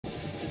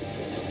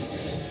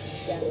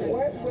We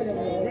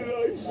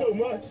love you so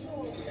much.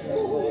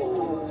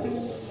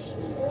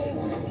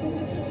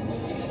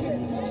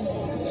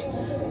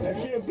 I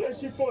can't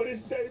bless you for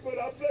this day, but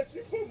I bless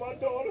you for my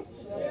daughter.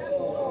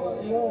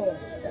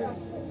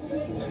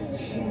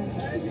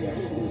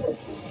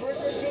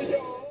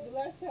 The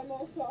last time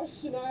I saw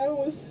Shaniya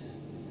was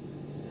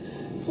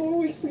 4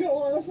 weeks ago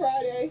on a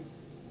Friday.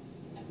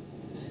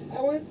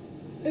 I went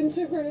and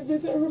took her to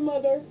visit her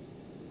mother.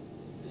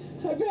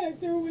 I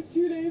packed her with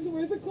 2 days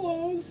worth of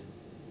clothes.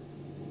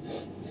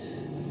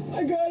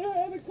 I got her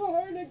out of the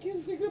car and I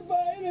kissed her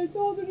goodbye and I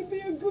told her to be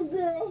a good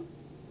girl.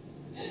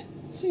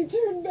 She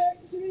turned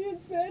back to me and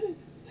said,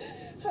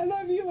 "I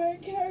love you,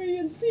 Aunt Carrie,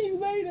 and see you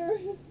later."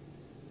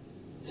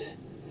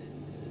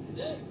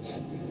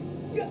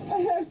 I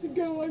have to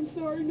go. I'm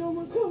sorry. No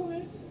more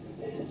comments.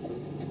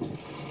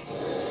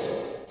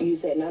 You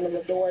said none of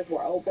the doors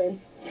were open?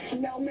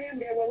 No, ma'am,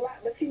 they were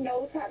locked, but she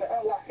knows how to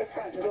unlock the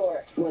front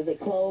door. Was it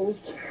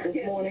closed this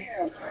Yes, morning?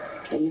 ma'am.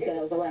 And you said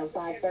it was around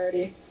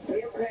 5:30?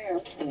 Yes,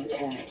 ma'am.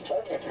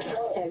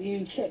 Okay. Have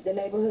you checked the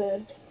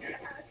neighborhood?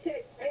 I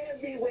checked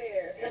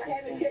everywhere. I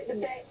haven't checked the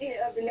back end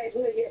of the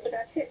neighborhood yet, but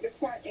I checked the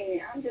front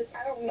end.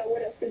 I don't know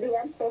what else to do.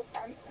 I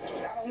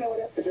don't know what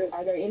else to do.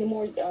 Are there any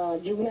more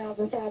juveniles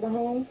inside the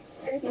home?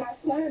 It's my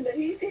son, but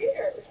he's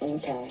here.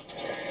 Okay.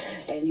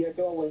 And your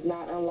door was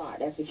not unlocked,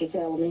 that's what you're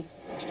telling me?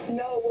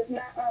 No, it was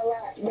not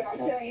unlocked, but I'm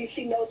telling you,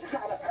 she knows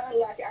how to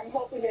unlock it. I'm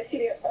hoping that she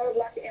didn't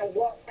unlock it and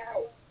walk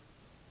out.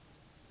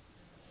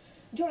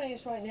 Joining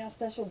us right now,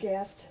 special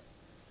guest,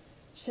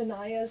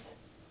 Shaniya's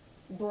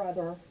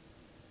brother,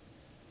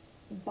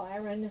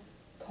 Byron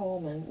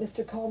Coleman.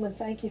 Mr. Coleman,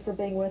 thank you for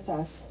being with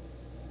us.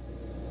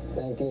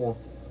 Thank you.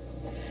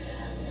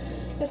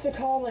 Mr.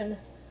 Coleman,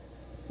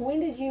 when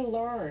did you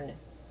learn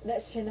that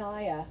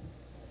Shaniya's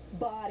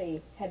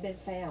body had been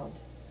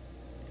found?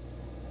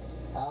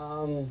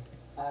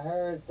 I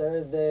heard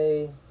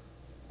Thursday,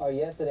 or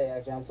yesterday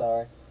actually, I'm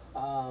sorry.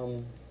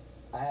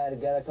 I had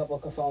got a couple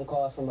of phone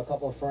calls from a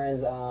couple of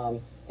friends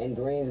in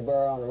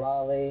Greensboro and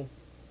Raleigh,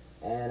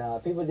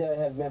 and people that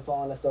have been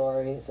following the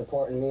story,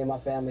 supporting me and my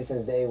family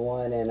since day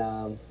one, and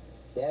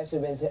they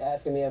actually been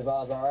asking me if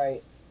I was all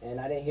right, and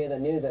I didn't hear the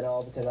news at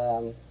all because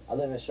I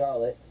live in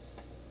Charlotte,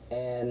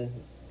 and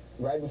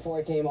right before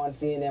I came on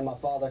CNN, my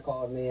father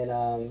called me,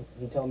 and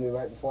he told me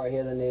right before I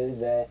hear the news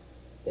that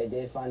they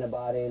did find the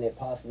body and it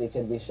possibly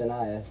could be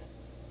Shaniya's.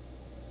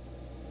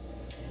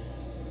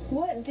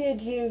 What did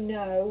you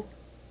know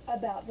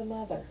about the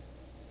mother?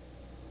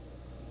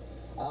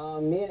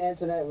 Me and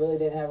Antoinette really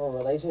didn't have a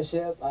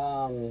relationship.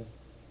 I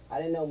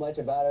didn't know much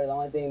about her. The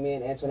only thing me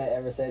and Antoinette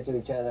ever said to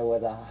each other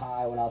was a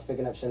hi when I was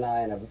picking up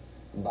Shaniya and a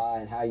bye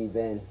and how you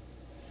been.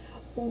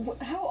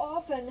 How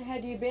often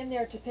had you been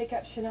there to pick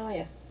up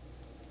Shaniya?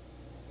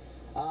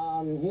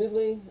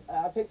 Usually,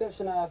 I picked up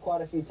Shaniya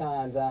quite a few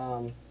times.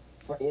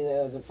 For either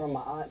it was from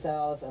my aunt's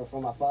house or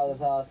from my father's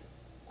house.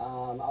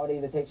 I would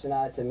either take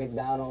Shaniya to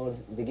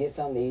McDonald's to get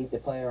something to eat, to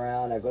play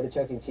around, or go to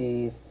Chuck E.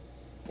 Cheese,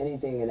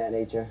 anything in that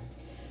nature.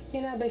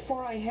 You know,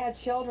 before I had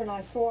children, I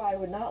swore I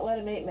would not let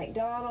them eat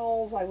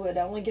McDonald's. I would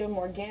only give them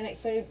organic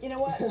food. You know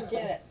what?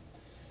 Forget it.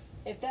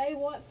 If they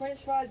want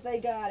French fries, they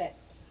got it.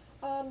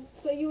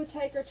 So you would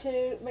take her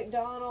to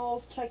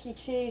McDonald's, Chuck E.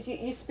 Cheese.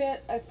 You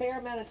spent a fair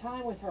amount of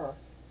time with her.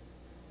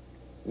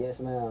 Yes,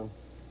 ma'am.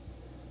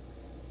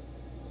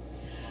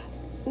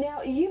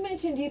 Now, you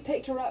mentioned you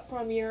picked her up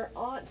from your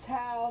aunt's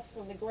house,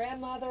 from the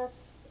grandmother,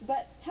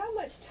 but how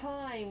much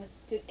time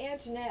did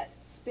Antoinette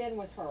spend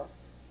with her?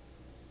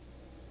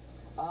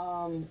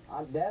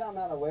 That I'm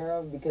not aware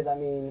of because, I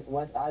mean,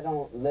 once I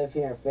don't live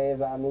here in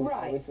Fayetteville,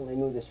 I recently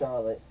moved to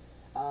Charlotte.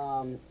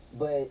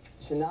 But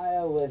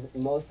Shaniya was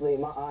mostly,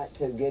 my aunt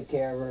took good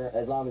care of her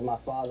as long as my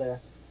father.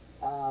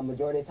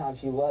 Majority of the time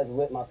she was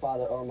with my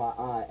father or my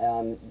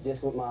aunt,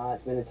 just with my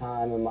aunt spending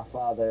time and my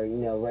father, you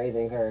know,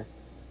 raising her.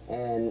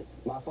 And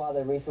my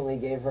father recently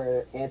gave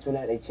her,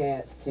 Antoinette, a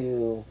chance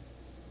to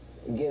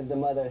give the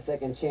mother a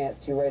second chance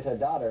to raise her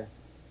daughter.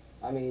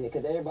 I mean,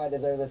 because everybody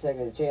deserves a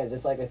second chance,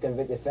 just like a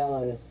convicted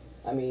felon.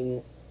 I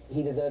mean,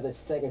 he deserves a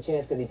second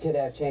chance because he could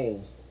have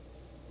changed.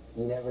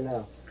 You never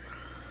know.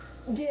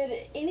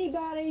 Did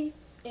anybody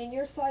in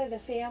your side of the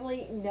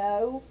family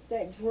know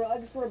that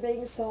drugs were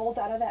being sold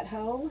out of that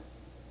home?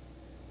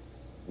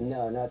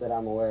 No, not that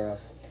I'm aware of.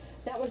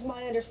 That was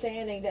my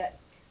understanding.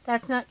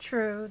 That's not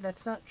true.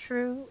 That's not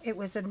true. It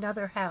was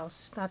another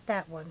house, not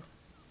that one.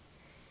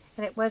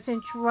 And it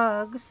wasn't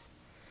drugs.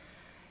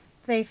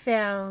 They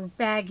found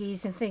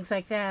baggies and things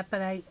like that,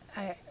 but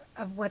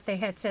of what they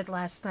had said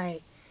last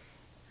night.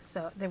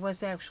 So there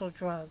was actual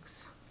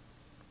drugs.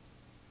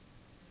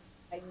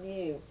 I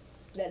knew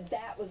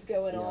that was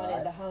going on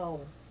in the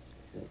home.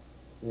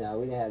 No,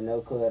 we didn't have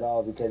no clue at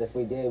all because if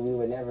we did, we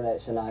would never let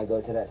Shaniya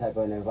go to that type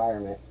of an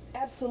environment.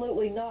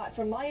 Absolutely not.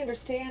 From my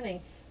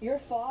understanding, your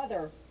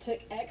father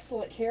took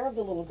excellent care of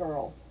the little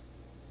girl.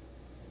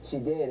 She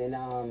did, and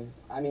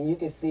I mean, you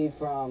could see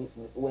from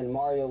when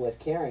Mario was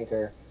carrying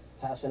her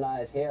how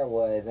Shaniya's hair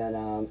was, and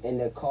in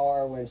the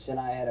car when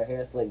Shaniya had her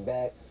hair slicked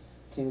back,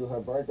 to her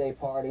birthday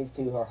parties,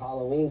 to her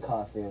Halloween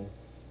costume.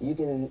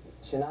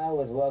 Shaniya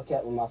was well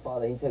kept with my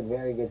father. He took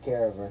very good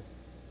care of her.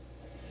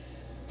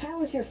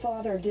 How is your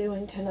father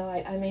doing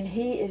tonight? I mean,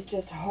 he is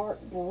just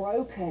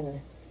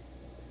heartbroken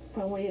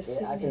when we have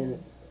seen him.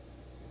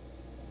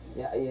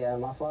 Yeah,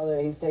 my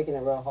father, he's taking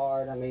it real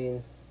hard. I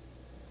mean,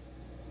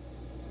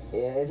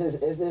 yeah, it's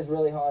just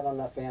really hard on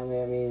the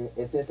family. I mean,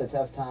 it's just a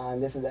tough time.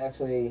 This is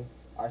actually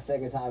our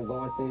second time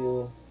going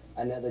through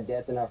another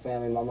death in our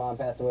family. My mom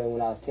passed away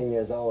when I was 10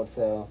 years old,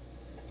 so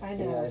I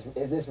know. You know,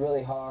 it's just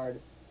really hard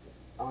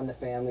on the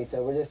family.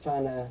 So we're just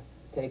trying to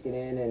take it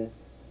in, and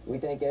we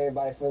thank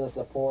everybody for the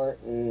support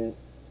and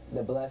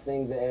the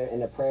blessings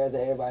and the prayers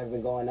that everybody has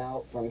been going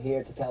out from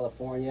here to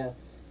California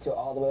to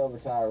all the way over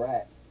to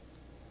Iraq.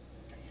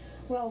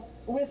 Well,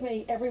 with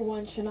me,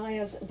 everyone,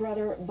 Shaniya's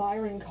brother,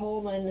 Byron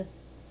Coleman.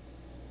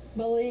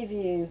 Believe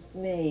you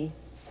me,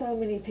 so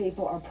many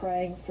people are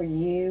praying for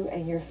you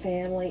and your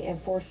family and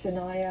for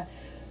Shaniya.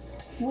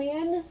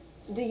 When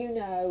do you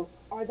know,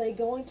 are they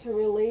going to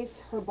release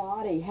her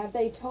body? Have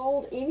they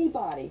told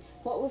anybody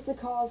what was the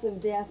cause of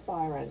death,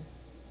 Byron?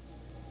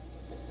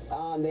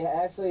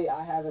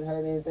 I haven't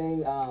heard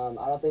anything.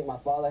 I don't think my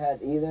father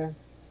had either.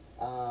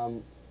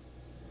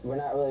 We're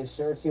not really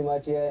sure too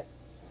much yet.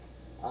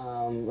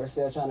 We're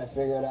still trying to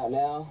figure it out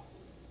now.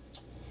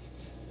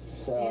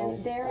 So,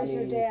 and there's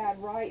your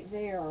dad right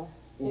there.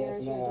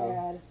 There's yes, your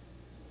dad.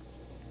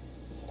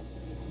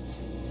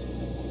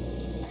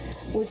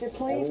 Would you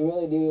please? And we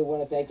really do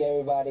want to thank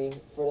everybody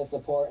for the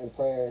support and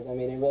prayers. I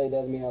mean, it really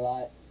does mean a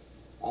lot.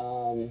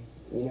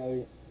 You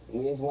know,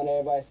 we just want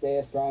everybody to stay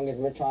as strong as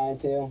we're trying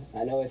to.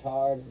 I know it's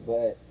hard,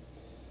 but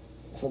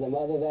for the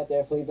mothers out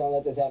there, please don't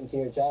let this happen to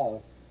your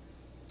child.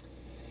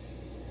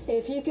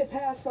 If you could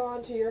pass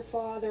on to your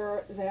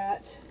father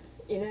that,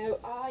 you know,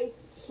 I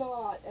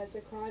thought as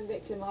a crime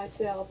victim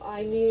myself,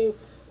 I knew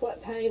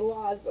what pain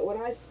was, but when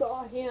I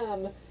saw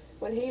him,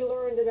 when he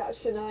learned about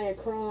Shaniya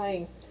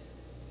crying,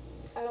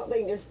 I don't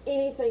think there's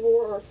anything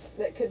worse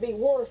that could be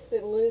worse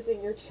than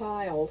losing your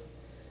child.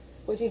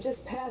 Would you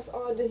just pass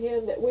on to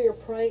him that we are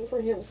praying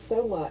for him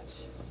so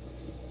much?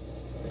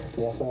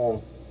 Yes,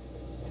 ma'am.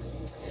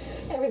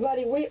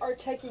 Everybody, we are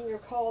taking your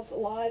calls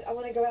live. I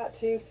want to go out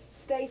to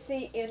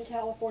Stacy in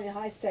California.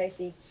 Hi,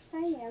 Stacy.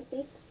 Hi,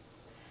 Nancy.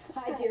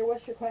 Hi, dear.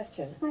 What's your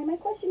question? Hi, my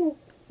question is,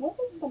 what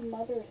was the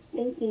mother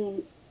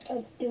thinking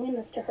of doing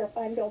this to her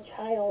 5-year-old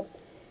child?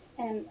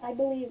 And I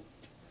believe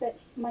that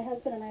my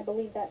husband and I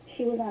believe that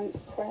she was on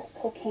crack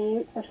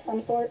cocaine or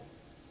some sort.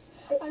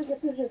 This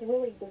is just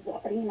really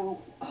bizarre, you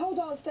know. Hold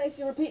on,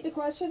 Stacy. Repeat the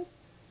question.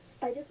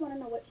 I just want to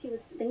know what she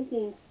was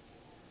thinking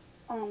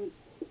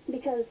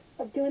because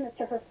of doing this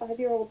to her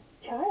 5-year-old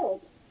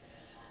child.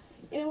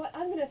 You know what?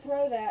 I'm going to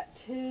throw that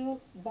to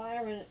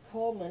Byron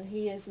Coleman.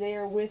 He is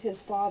there with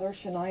his father,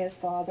 Shaniya's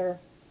father.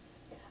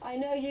 I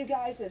know you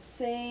guys have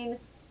seen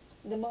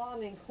the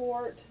mom in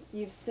court.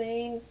 You've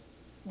seen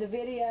the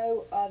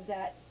video of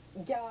that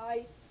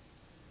guy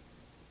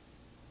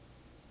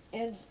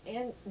and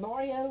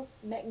Mario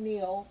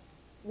McNeil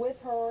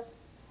with her.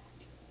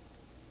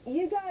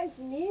 You guys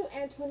knew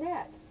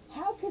Antoinette.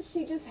 How could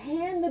she just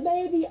hand the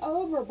baby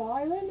over,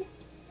 Byron?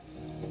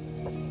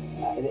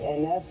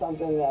 And that's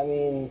something that, I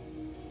mean,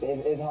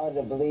 it's hard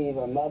to believe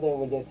a mother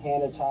would just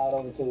hand a child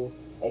over to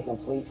a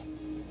complete,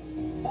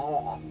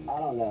 I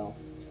don't know.